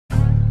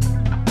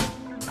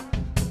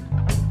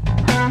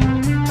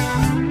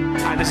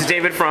This is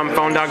David from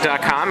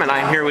PhoneDog.com, and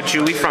I'm here with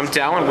Julie from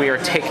Dell, and we are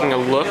taking a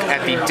look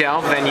at the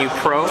Dell Venue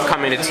Pro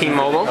coming to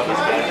T-Mobile.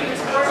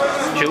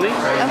 Julie,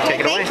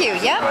 take it away. Thank you.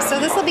 Yep, so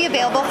this will be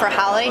available for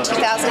holiday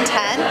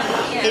 2010.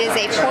 It is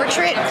a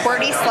portrait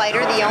QWERTY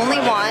slider, the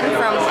only one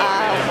from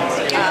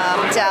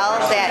Dell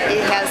that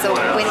it has a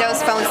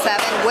Windows Phone 7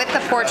 with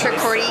the portrait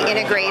QWERTY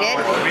integrated.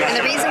 And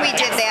the reason we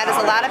did that is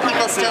a lot of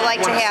people still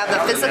like to have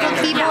the physical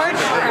keyboard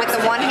with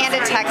the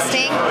one-handed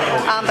texting,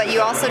 but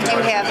you also do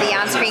have the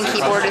on-screen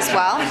keyboard as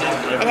well.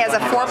 It has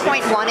a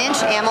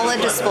 4.1-inch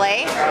AMOLED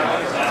display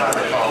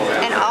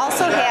and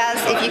also has,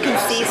 if you can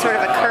see, sort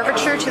of a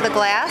curvature to the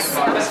glass.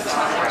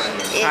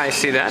 I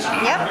see that.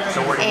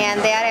 Yep, and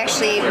that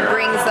actually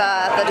brings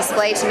the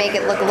display to make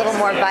it look a little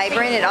more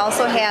vibrant. It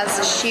also has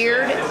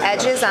sheared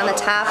edges on the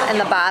top and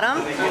the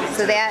bottom,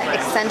 so that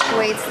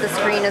accentuates the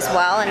screen as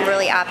well and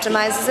really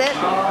optimizes it.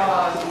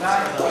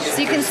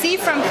 So you can see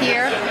from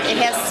here, it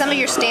has some of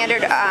your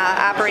standard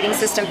operating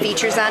system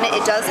features on it.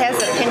 It does have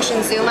a pinch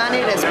and zoom on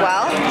it as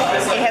well.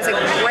 It has a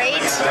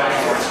great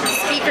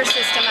speaker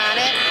system on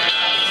it,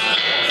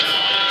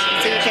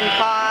 so you can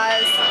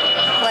pause,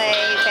 play,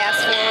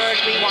 fast forward,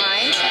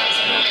 rewind.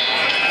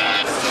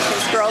 You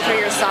can scroll through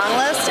your song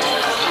list.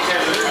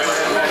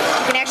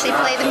 You can actually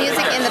play the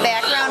music in the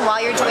background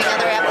while you're doing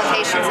other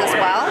applications as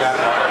well.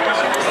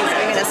 So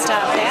you're going to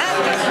stop that.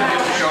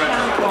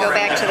 Go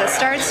back to the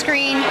start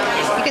screen.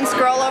 You can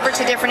scroll over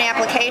to different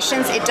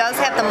applications. It does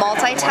have the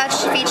multi-touch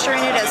feature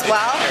in it as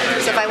well.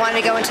 So if I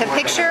wanted to go into a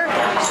picture,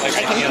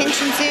 I can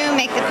pinch and zoom,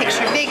 make the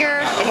picture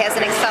bigger. It has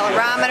an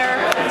accelerometer,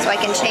 so I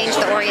can change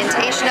the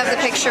orientation of the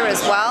picture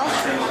as well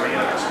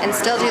and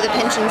still do the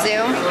pinch and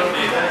zoom.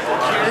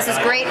 This is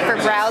great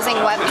for browsing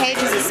web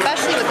pages,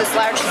 especially with this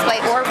large display,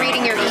 or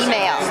reading your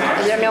email.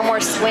 There's no more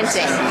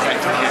squinting.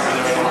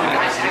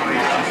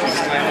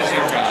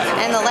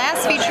 And the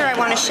last feature I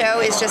want to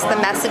show is just the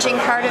messaging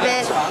part of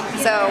it.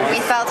 So we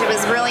felt it was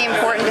really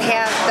important to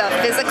have the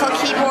physical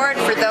keyboard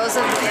for those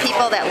of the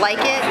people that like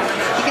it.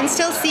 You can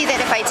still see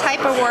that if I type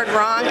a word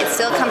wrong, it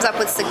still comes up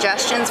with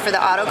suggestions for the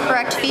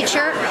autocorrect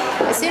feature.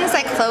 As soon as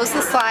I close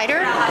the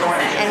slider,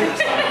 and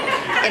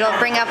it'll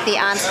bring up the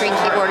on-screen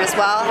keyboard as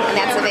well, and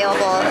that's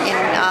available in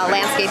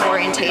landscape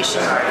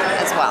orientation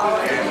as well.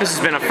 This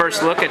has been a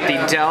first look at the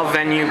Dell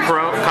Venue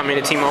Pro coming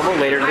to T-Mobile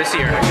later this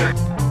year.